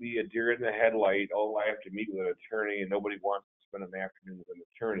won't be a deer in the headlight, oh, I have to meet with an attorney, and nobody wants to spend an afternoon with an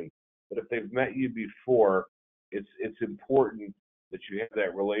attorney. But if they've met you before, it's important that you have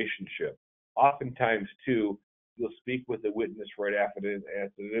that relationship. Oftentimes, too, you'll speak with the witness right after an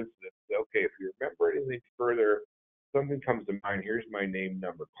incident. Say, okay, if you remember anything further, something comes to mind, here's my name,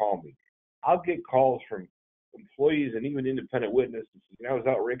 number, call me. I'll get calls from employees and even independent witnesses. I was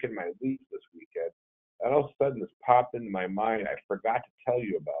out raking my leaves this weekend, and all of a sudden this popped into my mind, I forgot to tell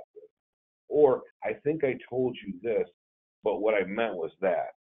you about this. Or, I think I told you this, but what I meant was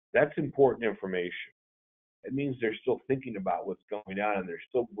that. That's important information. It means they're still thinking about what's going on, and they're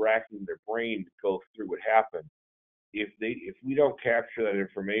still racking their brain to go through what happened. If we don't capture that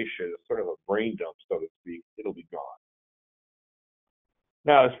information, it's sort of a brain dump, so to speak, it'll be gone.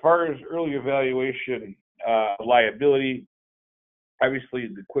 Now, as far as early evaluation liability, obviously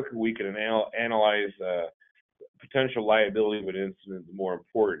the quicker we can analyze potential liability of an incident, the more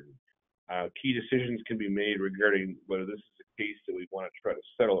important. Key decisions can be made regarding whether this is a case that we want to try to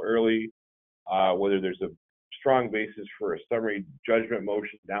settle early, whether there's a strong basis for a summary judgment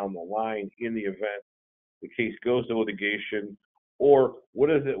motion down the line in the event the case goes to litigation, or what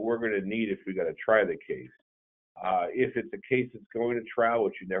is it we're going to need if we got to try the case. If it's a case that's going to trial,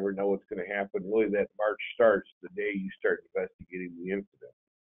 which you never know what's going to happen, really that march starts the day you start investigating the incident.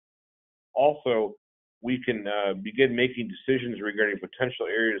 Also, we can begin making decisions regarding potential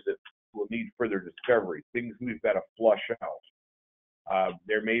areas that will need further discovery, things we've got to flush out.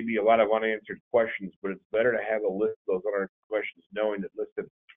 There may be a lot of unanswered questions, but it's better to have a list of those unanswered questions knowing that, listen,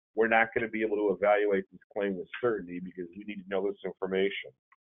 we're not going to be able to evaluate this claim with certainty because we need to know this information.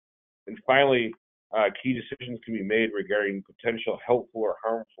 And finally, key decisions can be made regarding potential helpful or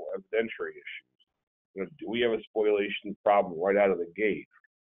harmful evidentiary issues. Do we have a spoliation problem right out of the gate?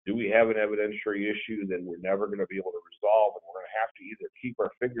 Do we have an evidentiary issue that we're never going to be able to resolve, and we're going to have to either keep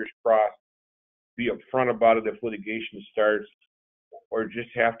our fingers crossed, be upfront about it if litigation starts, or just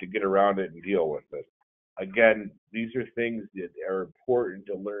have to get around it and deal with it? Again, these are things that are important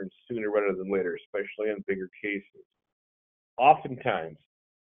to learn sooner rather than later, especially on bigger cases. Oftentimes,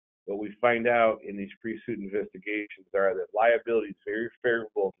 what we find out in these pre-suit investigations are that liability is very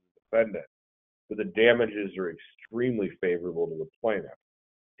favorable to the defendant, but the damages are extremely favorable to the plaintiff.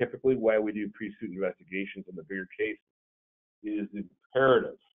 Typically, why we do pre-suit investigations in the bigger cases is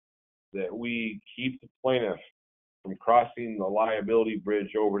imperative that we keep the plaintiff from crossing the liability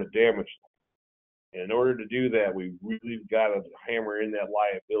bridge over to damage line. And in order to do that, we really got to hammer in that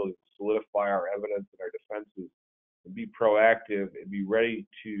liability, solidify our evidence and our defenses, and be proactive and be ready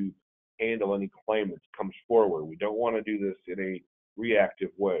to handle any claim that comes forward. We don't want to do this in a reactive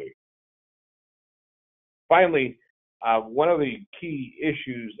way. Finally, one of the key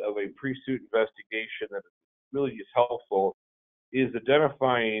issues of a pre-suit investigation that really is helpful is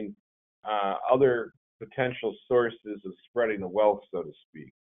identifying other potential sources of spreading the wealth, so to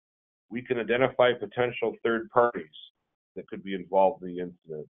speak. We can identify potential third parties that could be involved in the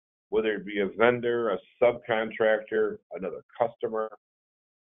incident, whether it be a vendor, a subcontractor, another customer.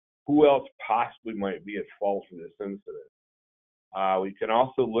 Who else possibly might be at fault for this incident? We can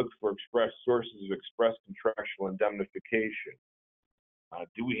also look for express sources of express contractual indemnification.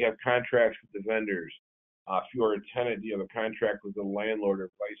 Do we have contracts with the vendors? If you are a tenant, do you have a contract with the landlord or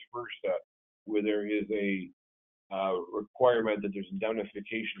vice versa, where there is a requirement that there's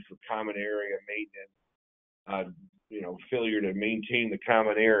indemnification for common area maintenance, failure to maintain the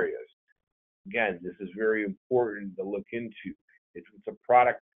common areas. Again, this is very important to look into. If it's a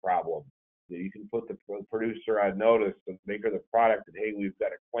product problem, you can put the producer on notice, the maker of the product, that, hey, we've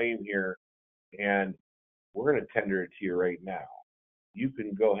got a claim here, and we're going to tender it to you right now. You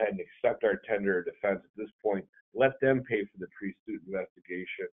can go ahead and accept our tender of defense at this point. Let them pay for the pre-suit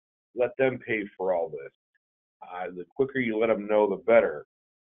investigation. Let them pay for all this. The quicker you let them know, the better.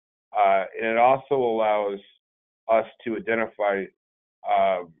 And it also allows us to identify,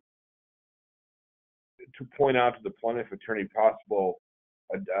 to point out to the plaintiff attorney possible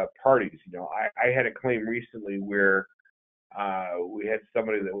parties. I had a claim recently where we had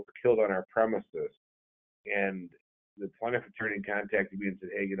somebody that was killed on our premises, and the plaintiff attorney contacted me and said,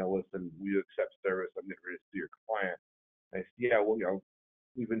 hey, listen, we accept service. I'm getting ready to sue your client. And I said, yeah, well,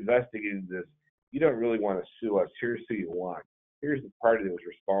 we've investigated this. You don't really want to sue us. Here's who you want. Here's the party that was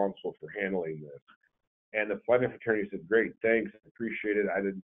responsible for handling this. And the plaintiff attorney said, great, thanks, I appreciate it. I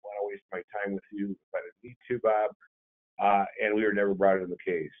didn't want to waste my time with you if I didn't need to, Bob. And we were never brought in the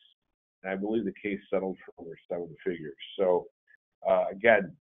case. And I believe the case settled for over 7 figures. So,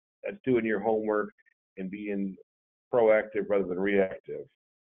 again, that's doing your homework and being proactive rather than reactive.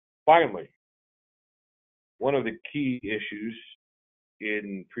 Finally, one of the key issues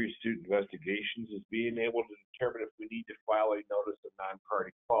in pre-suit investigations is being able to determine if we need to file a notice of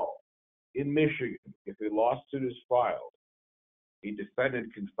non-party fault. In Michigan, if a lawsuit is filed, a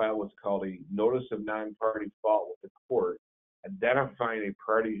defendant can file what's called a notice of non-party fault with the court, identifying a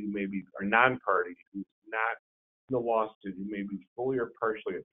party who may be, or non-party, who's not in the lawsuit, who may be fully or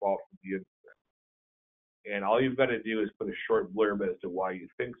partially at fault for the incident. And all you've got to do is put a short blurb as to why you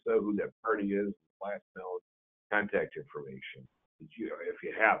think so, who that party is, last known contact information, if you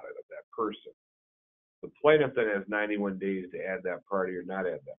have it, of that person. The plaintiff then has 91 days to add that party or not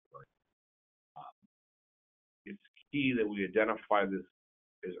add that party. It's key that we identify this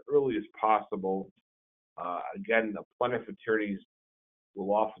as early as possible. Again, the plaintiff attorneys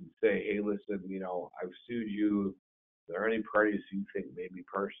will often say, hey, listen, I've sued you. Are there any parties you think may be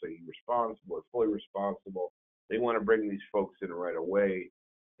partially responsible or fully responsible? They want to bring these folks in right away.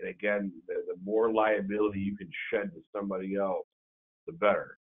 And again, the more liability you can shed to somebody else, the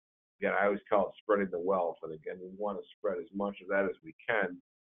better. Again, I always call it spreading the wealth. And again, we want to spread as much of that as we can,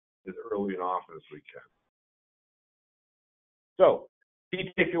 as early and often as we can. So,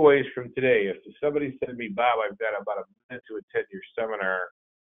 key takeaways from today. If somebody said to me, Bob, I've got about a minute to attend your seminar,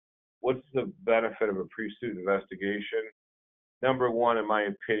 what's the benefit of a pre-suit investigation? Number one, in my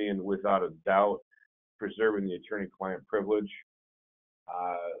opinion, without a doubt, preserving the attorney-client privilege.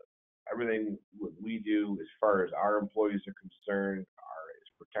 Everything what we do as far as our employees are concerned is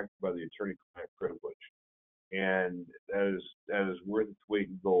protected by the attorney-client privilege. And that is worth its weight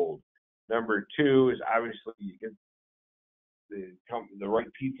in gold. Number two is obviously you get the right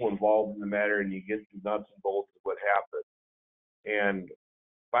people involved in the matter, and you get the nuts and bolts of what happened. And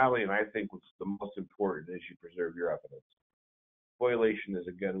finally, and I think what's the most important, is you preserve your evidence. Spoliation is,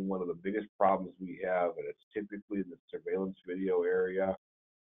 again, one of the biggest problems we have, and it's typically in the surveillance video area.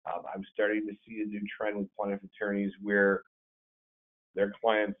 I'm starting to see a new trend with plaintiff attorneys where their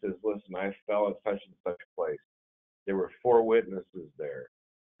client says, listen, I fell at such and such place. There were 4 witnesses there.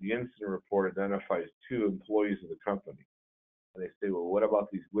 the incident report identifies 2 employees of the company. And they say, well, what about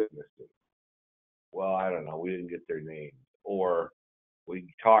these witnesses? Well, I don't know. We didn't get their names. Or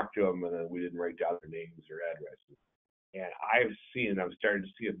we talked to them and then we didn't write down their names or addresses. And I'm starting to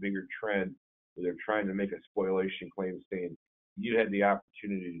see a bigger trend where they're trying to make a spoliation claim saying, you had the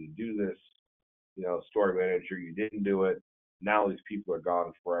opportunity to do this, store manager, you didn't do it. Now these people are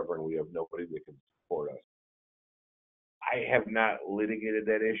gone forever and we have nobody that can support us. I have not litigated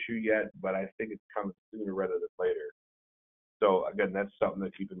that issue yet, but I think it's coming sooner rather than later. So again, that's something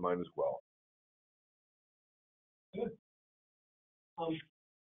to keep in mind as well. Good.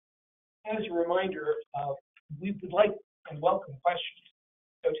 As a reminder, we would like and welcome questions.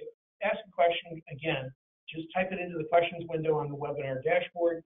 So to ask a question, again, just type it into the questions window on the webinar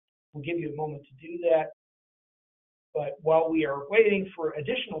dashboard. We'll give you a moment to do that. But while we are waiting for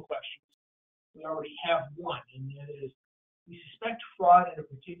additional questions, we already have one, and that is, we suspect fraud in a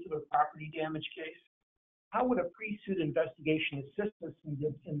particular property damage case. How would a pre-suit investigation assist us in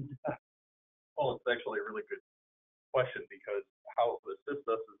the defense? Well, it's actually a really good question, because how it will assist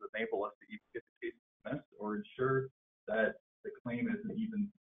us is enable us to even get the case dismissed or ensure that the claim isn't even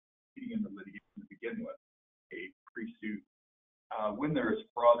in the litigation to begin with. A pre-suit, when there is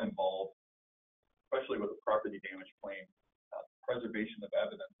fraud involved, especially with a property damage claim, preservation of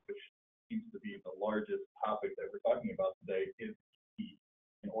evidence, which seems to be the largest topic that we're talking about today, is key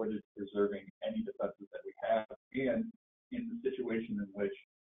in order to preserving any defenses that we have. And in the situation in which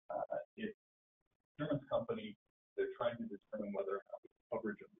it's an insurance company, they're trying to determine whether or not the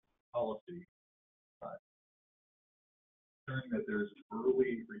coverage of the policy, ensuring that there's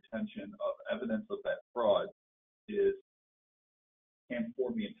early retention of evidence of that fraud can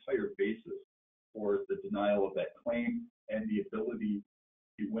form the entire basis for the denial of that claim and the ability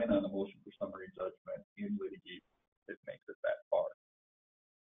to win on a motion for summary judgment in litigation if it makes it that far.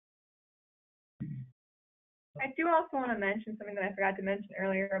 I do also want to mention something that I forgot to mention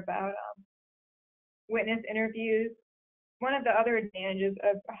earlier about witness interviews. One of the other advantages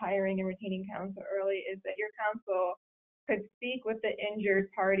of hiring and retaining counsel early is that your counsel could speak with the injured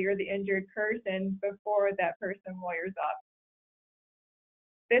party or the injured person before that person lawyers up.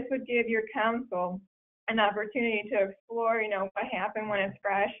 This would give your counsel an opportunity to explore, what happened when it's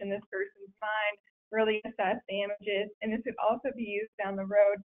fresh in this person's mind, really assess damages, and this could also be used down the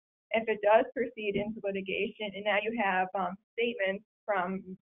road if it does proceed into litigation, and now you have statements from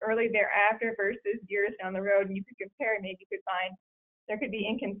early thereafter versus years down the road, and you could compare. Maybe you could find there could be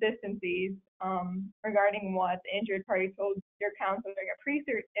inconsistencies regarding what the injured party told your counsel during a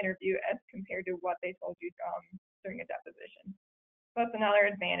pre-suit interview as compared to what they told you during a deposition. So that's another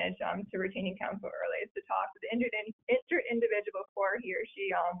advantage to retaining counsel early, is to talk to the injured individual before he or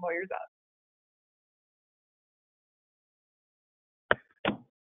she lawyers up.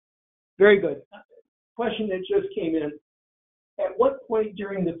 Very good. Question that just came in. At what point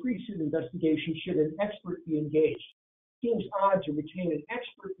during the pre-suit investigation should an expert be engaged? It seems odd to retain an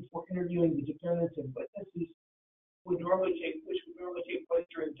expert before interviewing the defendants and witnesses, which would normally take place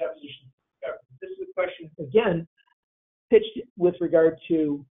during deposition. This is a question, again, pitched with regard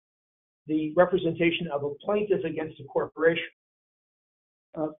to the representation of a plaintiff against a corporation.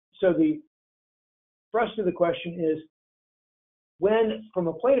 So the thrust of the question is, when, from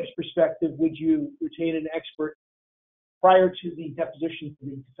a plaintiff's perspective, would you retain an expert prior to the deposition for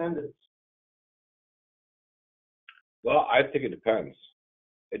the defendants? Well, I think it depends.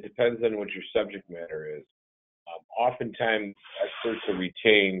 It depends on what your subject matter is. Oftentimes, experts are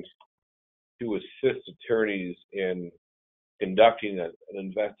retained to assist attorneys in conducting an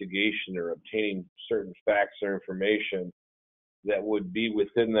investigation or obtaining certain facts or information that would be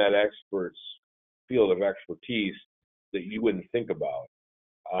within that expert's field of expertise that you wouldn't think about.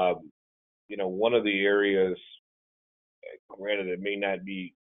 One of the areas, granted it may not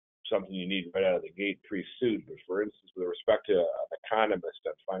be something you need right out of the gate pre-suit, but for instance, with respect to an economist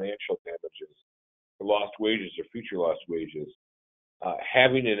on financial damages, for lost wages or future lost wages,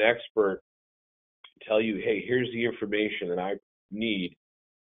 having an expert tell you, hey, here's the information that I need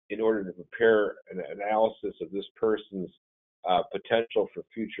in order to prepare an analysis of this person's potential for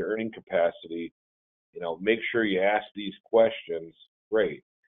future earning capacity, make sure you ask these questions. Great.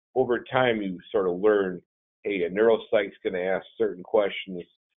 Over time, you sort of learn, hey, a neuropsych's going to ask certain questions,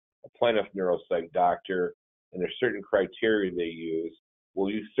 a plaintiff neuropsych doctor, and there's certain criteria they use. Well,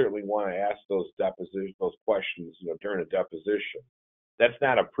 you certainly want to ask those questions, during a deposition. That's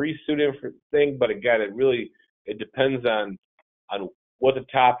not a pre-suit thing, but again, it depends on what the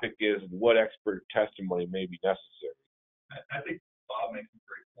topic is and what expert testimony may be necessary. I think Bob makes some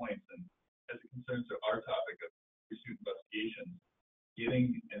great points, and as it concerns to our topic of pre-suit investigations,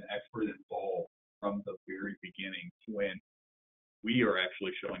 getting an expert involved from the very beginning when we are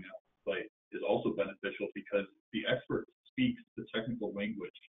actually showing up on site is also beneficial because the expert speaks the technical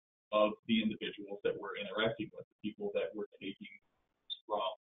language of the individuals that we're interacting with, the people that we're taking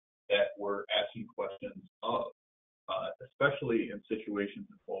from, that we're asking questions of, especially in situations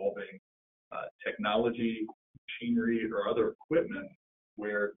involving technology, machinery, or other equipment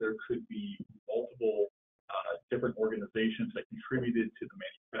where there could be multiple different organizations that contributed to the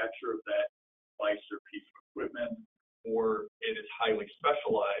manufacture of that device or piece of equipment, or it is highly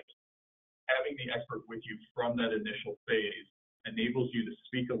specialized. Having the expert with you from that initial phase enables you to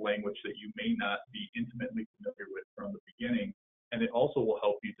speak a language that you may not be intimately familiar with from the beginning, and it also will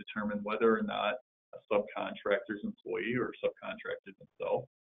help you determine whether or not a subcontractor's employee or subcontractor themselves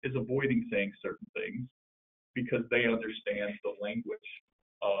is avoiding saying certain things because they understand the language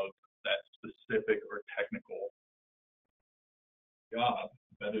of that specific or technical job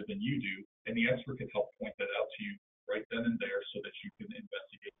better than you do, and the expert can help point that out to you right then and there so that you can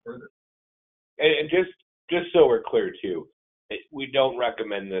investigate further. And just so we're clear too, we don't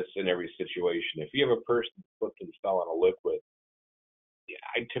recommend this in every situation. If you have a person slipped and fell on a liquid,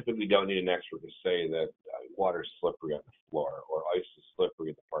 I typically don't need an expert to say that water's slippery on the floor or ice is slippery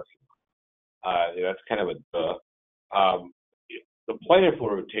in the parking lot. That's kind of a duh. The plaintiff will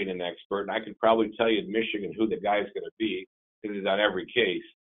retain an expert, and I could probably tell you in Michigan who the guy's going to be because he's on every case.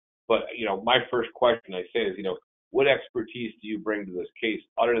 But, my first question I say is, what expertise do you bring to this case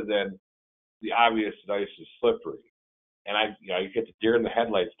other than the obvious that ice is slippery? And you get the deer in the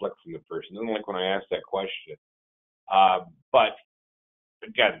headlights look from the person. I don't like when I ask that question. But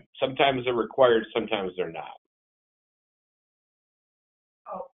again, sometimes they're required, sometimes they're not.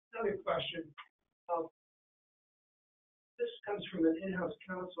 Another question. This comes from an in-house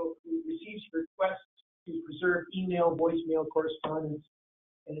counsel who receives requests to preserve email, voicemail correspondence,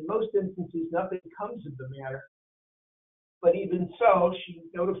 and in most instances, nothing comes of the matter. But even so, she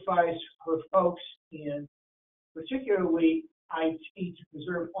notifies her folks, and particularly IT, to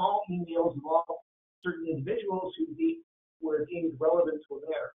preserve all emails of all certain individuals who were deemed relevant to a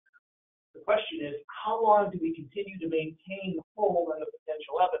matter. The question is, how long do we continue to maintain the hold on the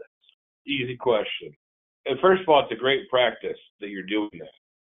potential evidence? Easy question. And first of all, it's a great practice that you're doing that.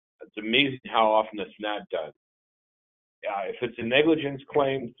 It's amazing how often it's not done. If it's a negligence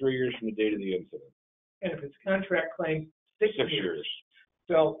claim, 3 years from the date of the incident. And if it's a contract claim, 6 6 years.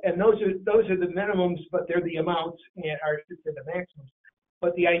 So, and those are the minimums, but they're the amounts and are the maximums.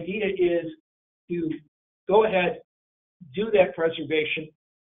 But the idea is to go ahead, do that preservation.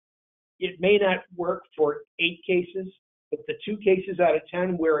 It may not work for 8 cases, but the 2 cases out of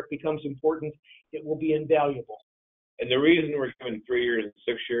 10 where it becomes important, it will be invaluable. And the reason we're giving 3 years and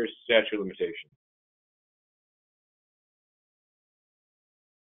 6 years is statute of limitation.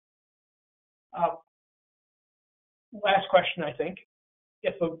 Last question, I think.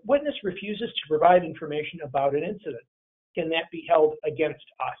 If a witness refuses to provide information about an incident, can that be held against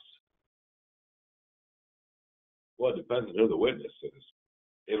us? Well, it depends on who the witness is.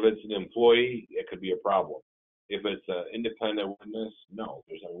 If it's an employee, it could be a problem. If it's an independent witness, no.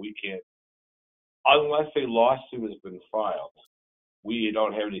 We can't, unless a lawsuit has been filed, we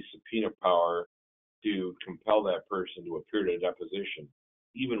don't have any subpoena power to compel that person to appear at a deposition.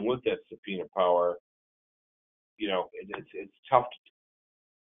 Even with that subpoena power, it's tough.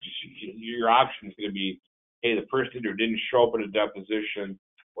 Your option is going to be, hey, the person either didn't show up at a deposition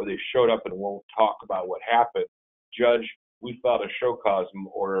or they showed up and won't talk about what happened. Judge, we filed a show cause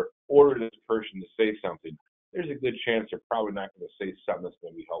order this person to say something. There's a good chance they're probably not going to say something that's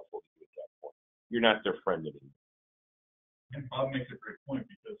going to be helpful to you at that point. You're not their friend anymore. And Bob makes a great point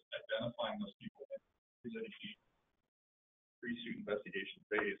because identifying those people in the pre-suit investigation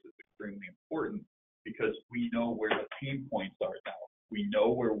phase is extremely important because we know where the pain points are now. We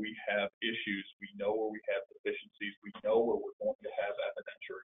know where we have issues. We know where we have deficiencies. We know where we're going to have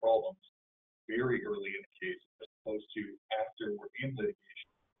evidentiary problems very early in the case as opposed to after we're in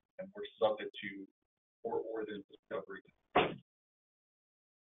litigation and we're subject to court ordered discovery.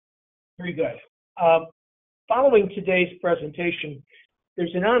 Very good. Following today's presentation,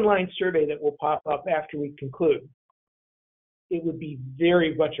 there's an online survey that will pop up after we conclude. It would be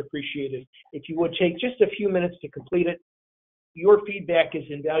very much appreciated if you would take just a few minutes to complete it. Your feedback is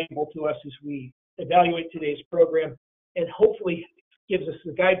invaluable to us as we evaluate today's program and hopefully gives us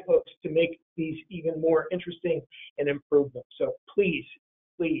the guideposts to make these even more interesting and improve them. So please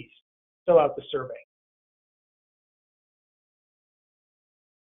fill out the survey.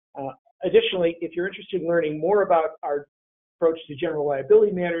 Additionally, if you're interested in learning more about our approach to general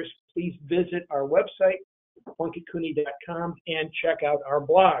liability matters, please visit our website, plunketcooney.com, and check out our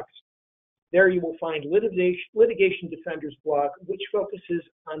blogs. There you will find Litigation Defenders blog, which focuses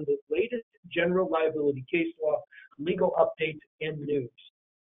on the latest general liability case law, legal updates, and news.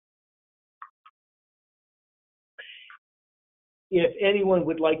 If anyone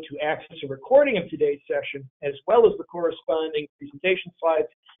would like to access a recording of today's session, as well as the corresponding presentation slides,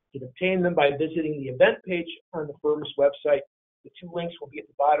 you can obtain them by visiting the event page on the firm's website. The 2 links will be at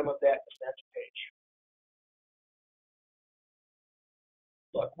the bottom of that event page.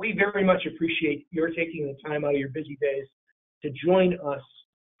 Look, we very much appreciate your taking the time out of your busy days to join us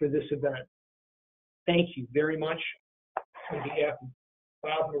for this event. Thank you very much on behalf of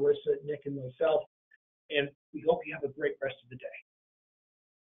Bob, Marissa, Nick, and myself, and we hope you have a great rest of the day.